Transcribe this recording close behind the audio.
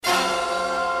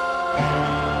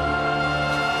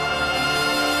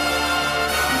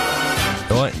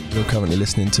You're currently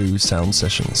listening to Sound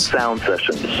Sessions. Sound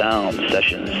Sessions. Sound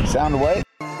Sessions. Sound what?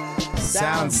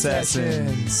 Sound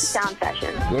Sessions. Sound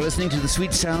Sessions. You're listening to the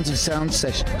sweet sounds of Sound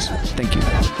Sessions. Thank you.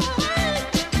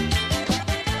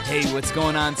 Hey, what's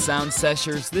going on, Sound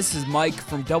Seshers? This is Mike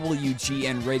from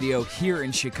WGN Radio here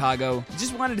in Chicago.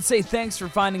 Just wanted to say thanks for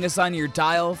finding us on your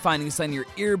dial, finding us on your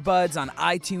earbuds, on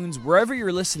iTunes, wherever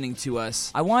you're listening to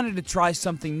us. I wanted to try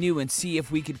something new and see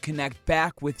if we could connect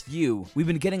back with you. We've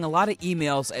been getting a lot of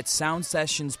emails at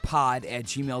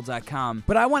soundsessionspod@gmail.com,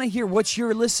 but I want to hear what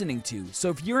you're listening to. So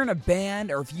if you're in a band,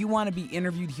 or if you want to be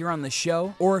interviewed here on the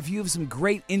show, or if you have some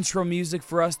great intro music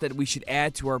for us that we should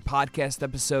add to our podcast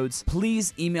episodes,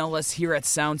 please email us here at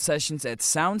Sound Sessions at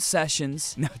Sound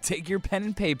Sessions. Now take your pen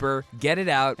and paper, get it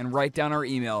out, and write down our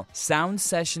email,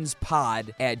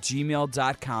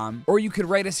 soundsessionspod@gmail.com. Or you could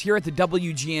write us here at the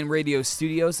WGN Radio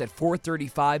Studios at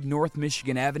 435 North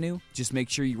Michigan Avenue. Just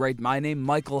make sure you write my name,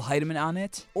 Michael Heidemann, on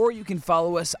it. Or you can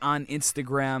follow us on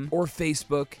Instagram or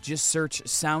Facebook. Just search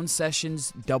Sound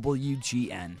Sessions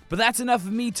WGN. But that's enough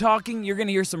of me talking. You're going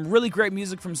to hear some really great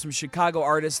music from some Chicago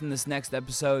artists in this next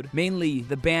episode. Mainly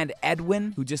the band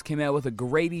Edwin, who just came out with a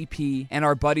great EP, and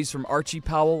our buddies from Archie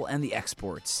Powell and the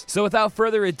Exports. So without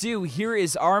further ado, here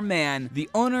is our man, the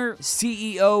owner,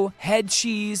 CEO, head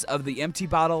cheese of the Empty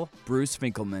Bottle, Bruce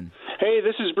Finkelman. Hey,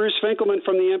 this is Bruce Finkelman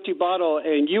from the Empty Bottle,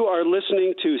 and you are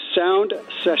listening to Sound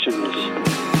Sessions.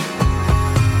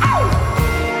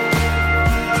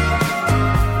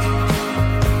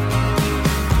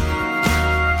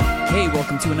 Hey,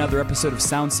 welcome to another episode of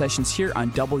Sound Sessions here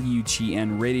on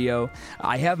WGN Radio.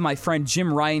 I have my friend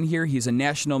Jim Ryan here. He's a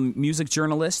national music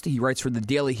journalist. He writes for the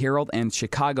Daily Herald and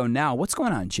Chicago Now. What's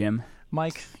going on, Jim?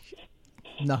 Mike,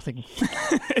 nothing.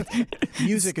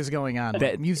 Music is going on.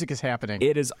 Music is happening.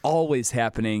 It is always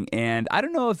happening, and I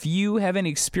don't know if you have any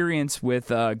experience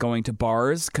with going to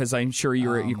bars, because I'm sure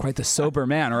you're quite the sober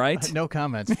man, right? No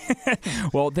comment.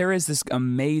 Well, there is this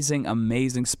amazing,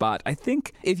 amazing spot. I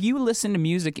think if you listen to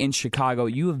music in Chicago,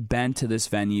 you have been to this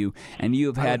venue, and you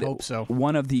have had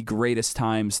one of the greatest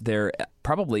times there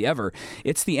probably ever.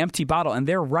 It's the Empty Bottle, and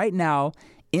they're right now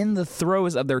in the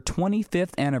throes of their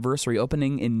 25th anniversary,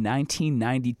 opening in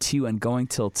 1992 and going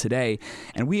till today.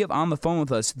 And we have on the phone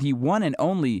with us the one and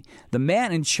only, the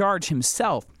man in charge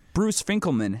himself, Bruce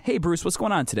Finkelman. Hey, Bruce, what's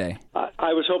going on today?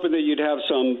 I was hoping that you'd have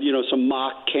some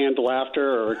mock canned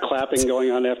laughter or clapping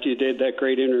going on after you did that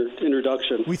great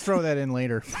introduction. We throw that in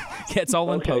later. Yeah, it's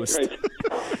all in post. Great.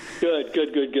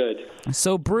 Good.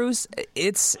 So, Bruce,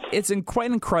 it's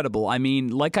quite incredible. I mean,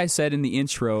 like I said in the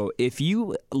intro, if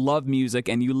you love music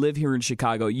and you live here in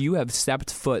Chicago, you have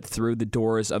stepped foot through the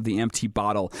doors of the Empty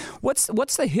Bottle. What's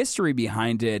the history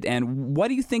behind it, and what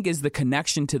do you think is the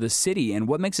connection to the city, and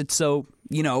what makes it so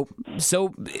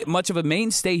much of a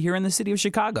mainstay here in the city of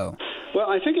Chicago? Well,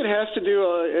 I think it has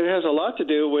a lot to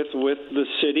do with the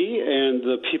city and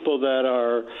the people that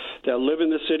live in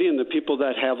the city and the people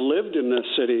that have lived in this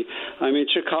city. I mean,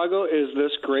 Chicago is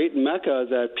this great mecca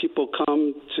that people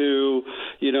come to,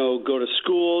 go to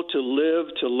school, to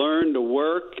live, to learn, to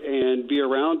work, and be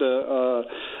around a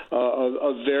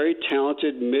very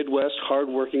talented Midwest,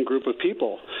 hardworking group of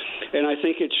people. And I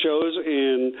think it shows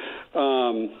in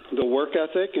the work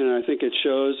ethic, and I think it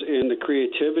shows in the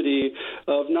creativity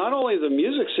of not only the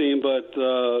music scene, but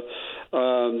the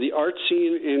art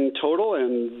scene in total,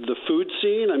 and the food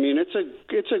scene. I mean, it's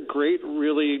a great,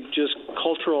 really just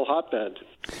cultural hotbed.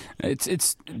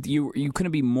 You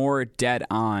couldn't be more dead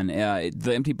on.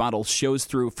 The Empty Bottle shows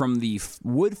through from the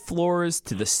wood floors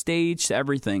to the stage to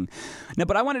everything. Now,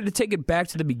 but I wanted to take it back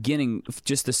to the beginning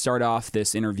just to start off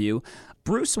this interview.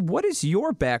 Bruce, what is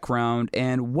your background,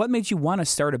 and what made you want to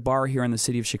start a bar here in the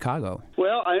city of Chicago?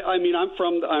 Well, I mean, I'm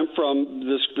from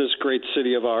this great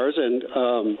city of ours, and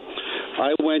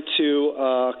I went to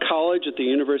college at the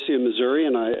University of Missouri,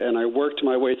 and I worked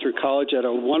my way through college at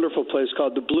a wonderful place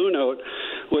called the Blue Note,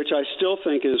 which I still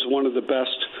think is one of the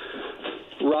best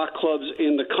rock clubs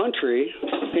in the country.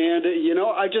 And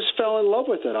I just fell in love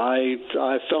with it. I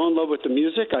fell in love with the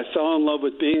music. I fell in love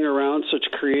with being around such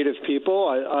creative people.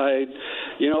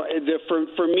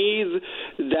 For me,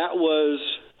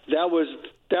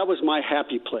 that was my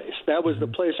happy place. That was the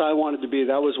place I wanted to be.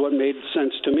 That was what made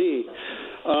sense to me.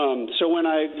 So when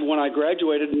I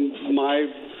graduated,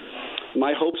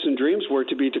 my hopes and dreams were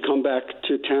to come back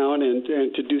to town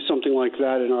and to do something like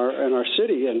that in our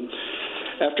city. And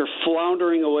after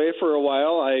floundering away for a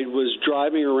while, I was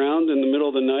driving around in the middle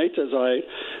of the night, as I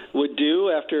would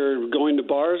do after going to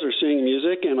bars or seeing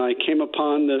music, and I came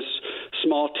upon this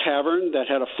small tavern that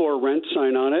had a for rent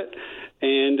sign on it.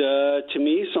 And to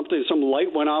me, some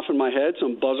light went off in my head,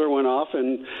 some buzzer went off,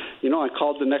 and, I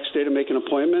called the next day to make an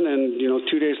appointment, and,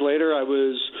 2 days later I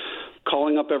was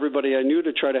calling up everybody I knew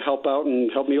to try to help out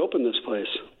and help me open this place.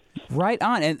 Right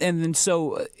on. And then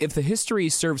so if the history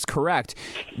serves correct,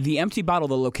 the Empty Bottle,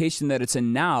 the location that it's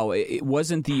in now, it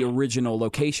wasn't the original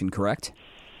location, correct?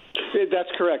 That's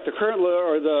correct. The current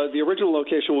or the original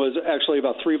location was actually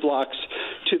about 3 blocks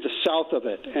to the south of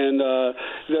it, and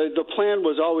the plan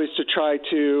was always to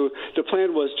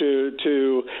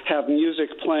have music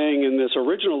playing in this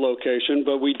original location.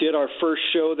 But we did our first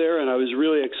show there, and I was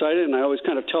really excited. And I always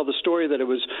kind of tell the story that it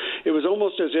was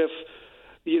almost as if,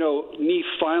 me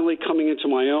finally coming into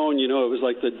my own. It was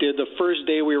like the first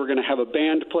day we were going to have a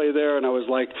band play there, and I was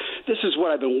like, this is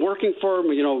what I've been working for,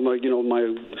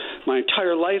 my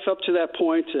entire life up to that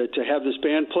point to have this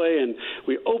band play. And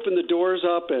we opened the doors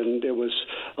up, and it was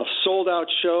a sold-out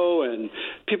show, and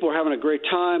people were having a great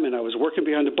time, and I was working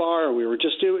behind the bar, and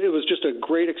it was just a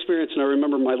great experience. And I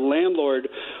remember my landlord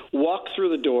walked through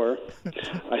the door.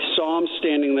 I saw him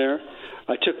standing there.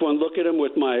 I took one look at him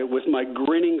with my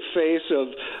grinning face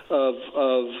of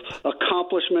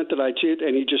accomplishment that I achieved,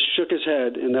 and he just shook his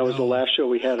head, and that was the last show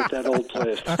we had at that old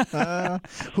place.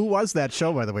 Who was that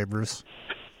show, by the way, Bruce?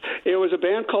 It was a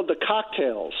band called The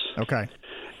Cocktails. Okay.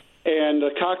 And the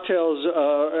Cocktails,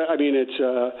 it's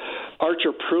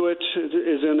Archer Pruitt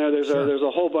is in there. There's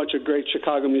a whole bunch of great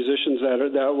Chicago musicians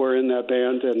that were in that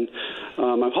band, and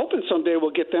I'm hoping someday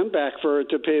we'll get them back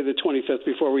to pay the 25th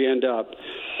before we end up.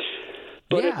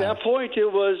 But at that point, it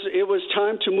was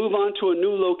time to move on to a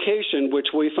new location, which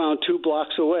we found 2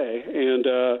 blocks away. And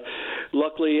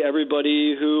luckily,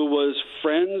 everybody who was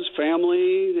friends,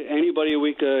 family, anybody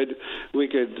we could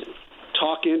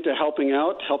talk into helping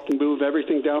out, helped move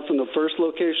everything down from the first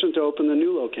location to open the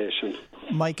new location.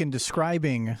 Mike, in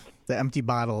describing the Empty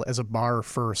Bottle as a bar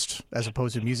first as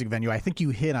opposed to a music venue, I think you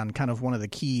hit on kind of one of the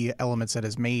key elements that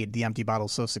has made the Empty Bottle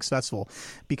so successful,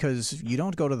 because you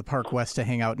don't go to the Park West to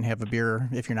hang out and have a beer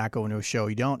if you're not going to a show.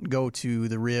 You don't go to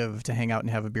the Riv to hang out and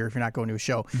have a beer if you're not going to a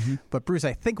show. Mm-hmm. But Bruce,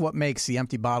 I think what makes the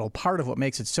Empty Bottle, part of what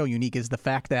makes it so unique, is the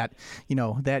fact that,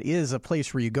 that is a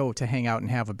place where you go to hang out and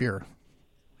have a beer.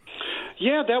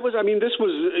 Yeah, this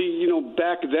was,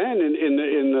 back then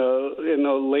in the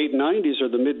late 90s or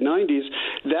the mid 90s,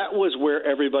 that was where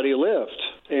everybody lived.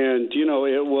 And,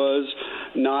 it was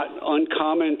not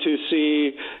uncommon to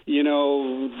see,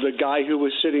 the guy who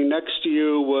was sitting next to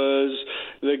you was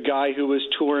the guy who was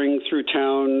touring through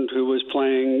town, who was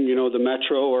playing, the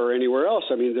Metro or anywhere else.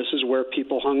 This is where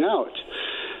people hung out.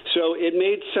 So it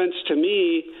made sense to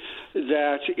me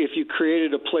that if you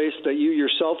created a place that you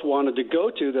yourself wanted to go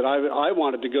to, that I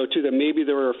wanted to go to, that maybe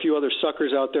there were a few other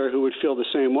suckers out there who would feel the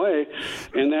same way.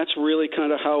 And that's really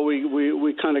kind of how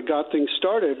we kind of got things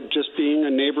started, just being a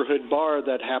neighborhood bar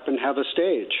that happened to have a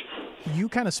stage. You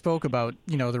kind of spoke about,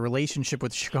 the relationship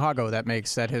with Chicago that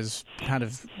has kind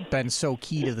of been so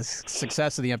key to the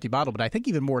success of the Empty Bottle. But I think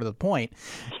even more to the point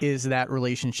is that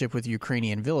relationship with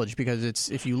Ukrainian Village, because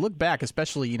if you look back,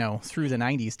 especially, through the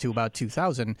 90s to about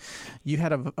 2000, you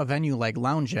had a venue like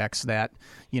Lounge X that,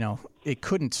 it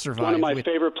couldn't survive. One of my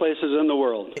favorite places in the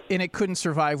world. And it couldn't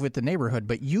survive with the neighborhood.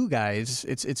 But you guys,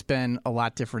 it's been a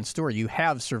lot different story. You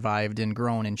have survived and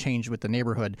grown and changed with the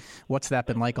neighborhood. What's that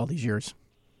been like all these years?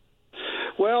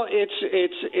 Well,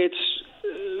 it's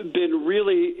been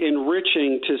really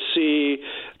enriching to see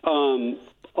a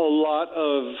lot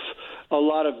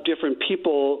of different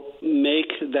people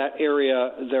make that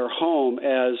area their home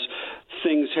as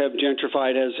things have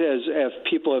gentrified, as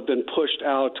people have been pushed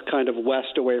out kind of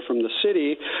west away from the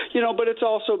city, but it's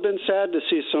also been sad to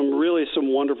see some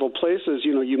wonderful places.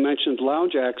 You mentioned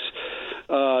Lounge X.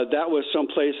 That was some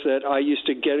place that I used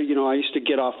to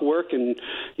get off work and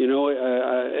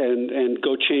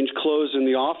go change clothes in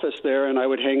the office there, and I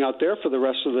would hang out there for the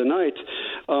rest of the night.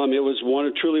 It was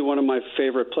truly one of my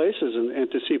favorite places, and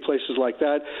to see places like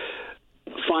that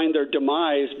find their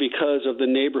demise because of the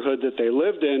neighborhood that they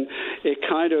lived in, it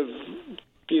kind of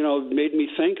made me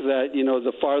think that,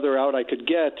 the farther out I could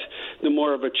get, the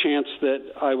more of a chance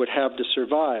that I would have to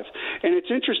survive. And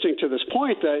it's interesting to this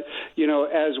point that,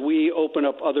 as we open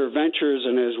up other ventures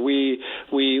and as we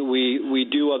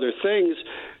do other things,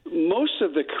 most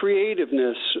of the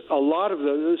creativeness,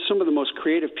 some of the most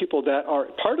creative people that are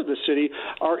part of the city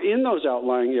are in those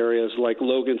outlying areas like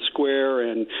Logan Square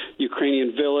and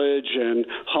Ukrainian Village and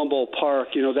Humboldt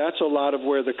Park. That's a lot of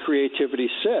where the creativity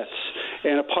sits.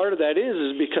 And a part of that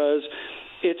is because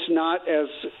it's not as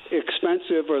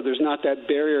expensive, or there's not that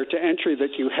barrier to entry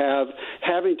that you have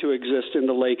having to exist in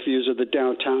the Lakeviews or the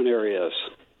downtown areas.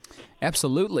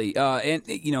 Absolutely. And,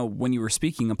 when you were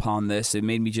speaking upon this, it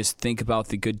made me just think about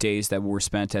the good days that were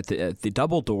spent at the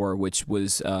Double Door, which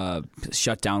was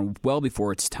shut down well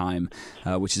before its time,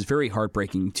 which is very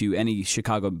heartbreaking to any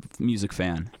Chicago music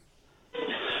fan.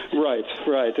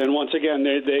 Right. And once again,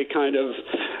 they kind of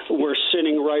were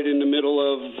sitting right in the middle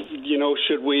of,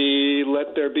 should we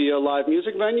let there be a live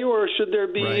music venue or should there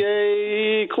be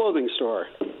a clothing store?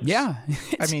 Yeah.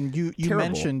 I mean, you terrible.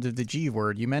 mentioned the G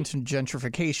word. You mentioned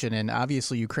gentrification, and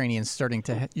obviously Ukrainian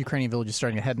Village is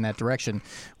starting to head in that direction.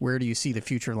 Where do you see the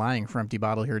future lying for Empty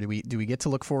Bottle here? Do we get to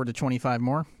look forward to 25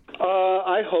 more?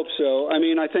 I hope so. I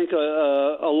mean, I think a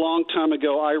long time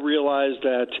ago I realized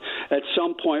that at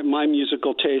some point my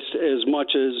musical taste, as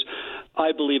much as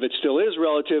I believe it still is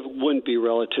relative, wouldn't be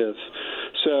relative.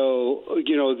 So,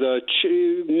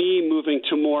 me moving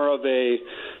to more of a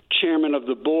chairman of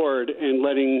the board and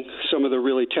letting some of the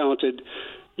really talented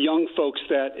young folks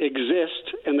that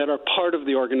exist and that are part of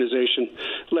the organization,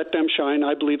 let them shine.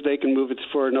 I believe they can move it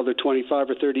for another 25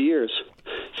 or 30 years.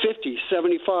 50,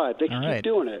 75. They can keep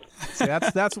doing it. See,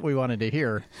 that's what we wanted to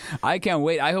hear. I can't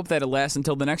wait. I hope that it lasts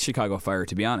until the next Chicago fire,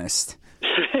 to be honest.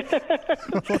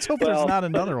 Let's hope there's not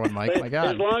another one, Mike. My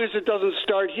God. As long as it doesn't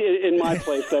start in my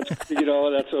place,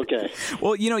 that's okay.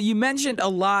 Well, you mentioned a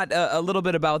little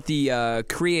bit about the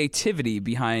creativity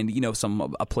behind,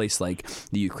 a place like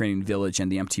the Ukrainian Village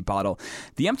and the Empty Bottle.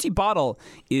 The Empty Bottle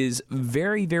is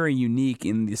very, very unique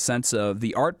in the sense of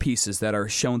the art pieces that are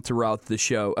shown throughout the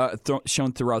show,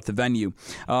 shown throughout the venue.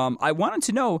 I wanted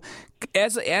to know,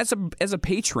 as a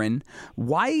patron,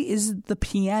 why is the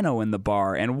piano in the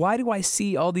bar, and why do I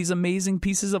see all these amazing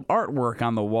pieces of artwork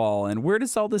on the wall, and where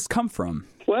does all this come from?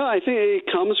 Well, I think it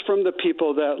comes from the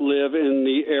people that live in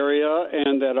the area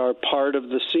and that are part of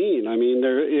the scene. I mean,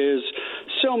 there is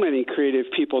so many creative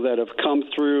people that have come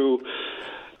through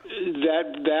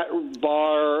that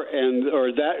bar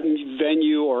or that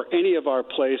venue or any of our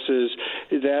places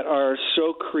that are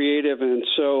so creative and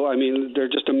so, I mean, they're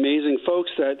just amazing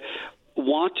folks that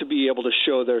want to be able to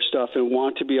show their stuff and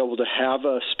want to be able to have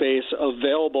a space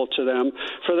available to them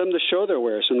for them to show their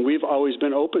wares, and we've always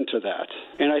been open to that.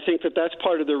 And I think that that's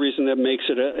part of the reason that makes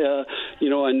it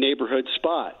a neighborhood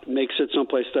spot, makes it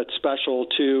someplace that's special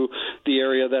to the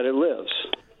area that it lives.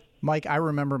 Mike, I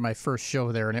remember my first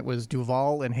show there, and it was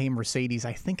Duval and Hey Mercedes,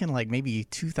 I think in like maybe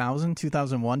 2000,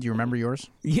 2001. Do you remember yours?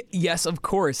 Yes, of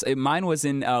course. Mine was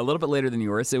in a little bit later than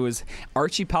yours. It was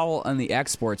Archie Powell and the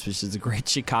Exports, which is a great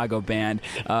Chicago band,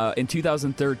 in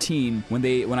 2013 when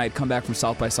I had come back from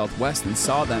South by Southwest and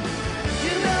saw them.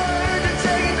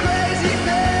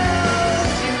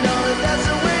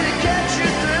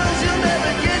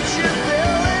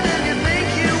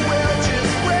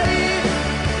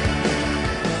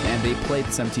 Played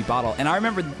this Empty Bottle, and I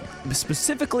remember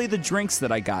specifically the drinks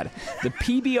that I got, the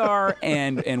PBR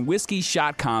and whiskey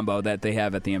shot combo that they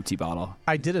have at the Empty Bottle.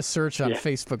 I did a search on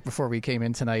Facebook before we came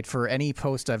in tonight for any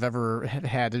post I've ever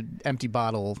had an Empty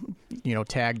Bottle,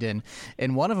 tagged in,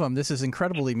 and one of them, this is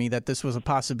incredible to me that this was a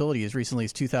possibility as recently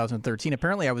as 2013.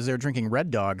 Apparently I was there drinking Red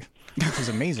Dog, which is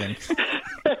amazing.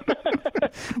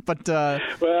 But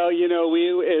well, we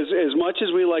as much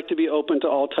as we like to be open to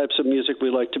all types of music, we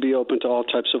like to be open to all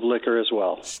types of liquor as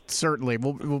well. Certainly.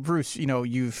 Well, Bruce,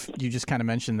 you just kind of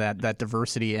mentioned that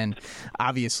diversity, and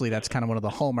obviously that's kind of one of the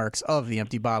hallmarks of the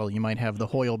Empty Bottle. You might have the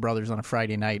Hoyle brothers on a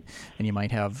Friday night, and you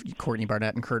might have Courtney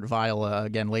Barnett and Kurt Vile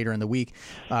again later in the week.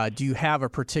 Do you have a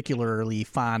particularly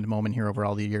fond moment here over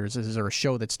all the years? Is there a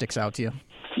show that sticks out to you?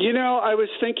 I was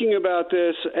thinking about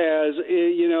this as,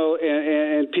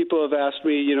 and people have asked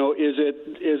me, is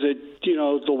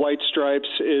it the White Stripes?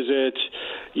 Is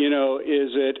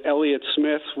it Elliott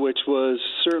Smith, which was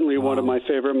certainly one of my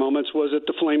favorite moments? Was it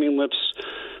the Flaming Lips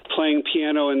playing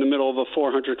piano in the middle of a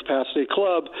 400 capacity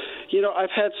club?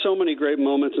 I've had so many great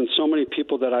moments and so many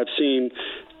people that I've seen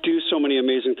do so many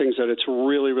amazing things that it's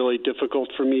really, really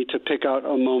difficult for me to pick out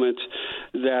a moment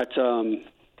that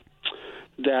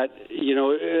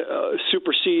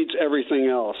supersedes everything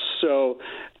else. So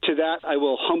to that, I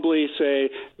will humbly say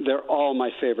they're all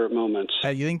my favorite moments.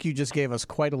 You think you just gave us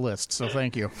quite a list, so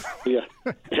thank you. Yeah,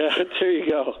 there you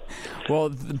go. Well,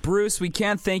 Bruce, we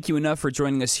can't thank you enough for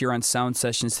joining us here on Sound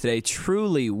Sessions today.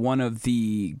 Truly one of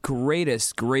the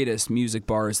greatest music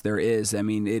bars there is. I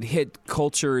mean, it hit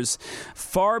cultures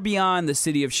far beyond the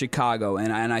city of Chicago,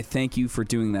 and I thank you for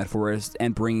doing that for us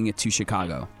and bringing it to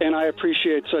Chicago. And I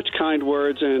appreciate such kind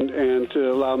words and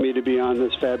to allow me to be on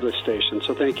this fabulous station.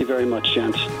 So thank you very much,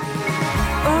 gents.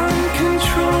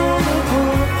 Uncontrollable.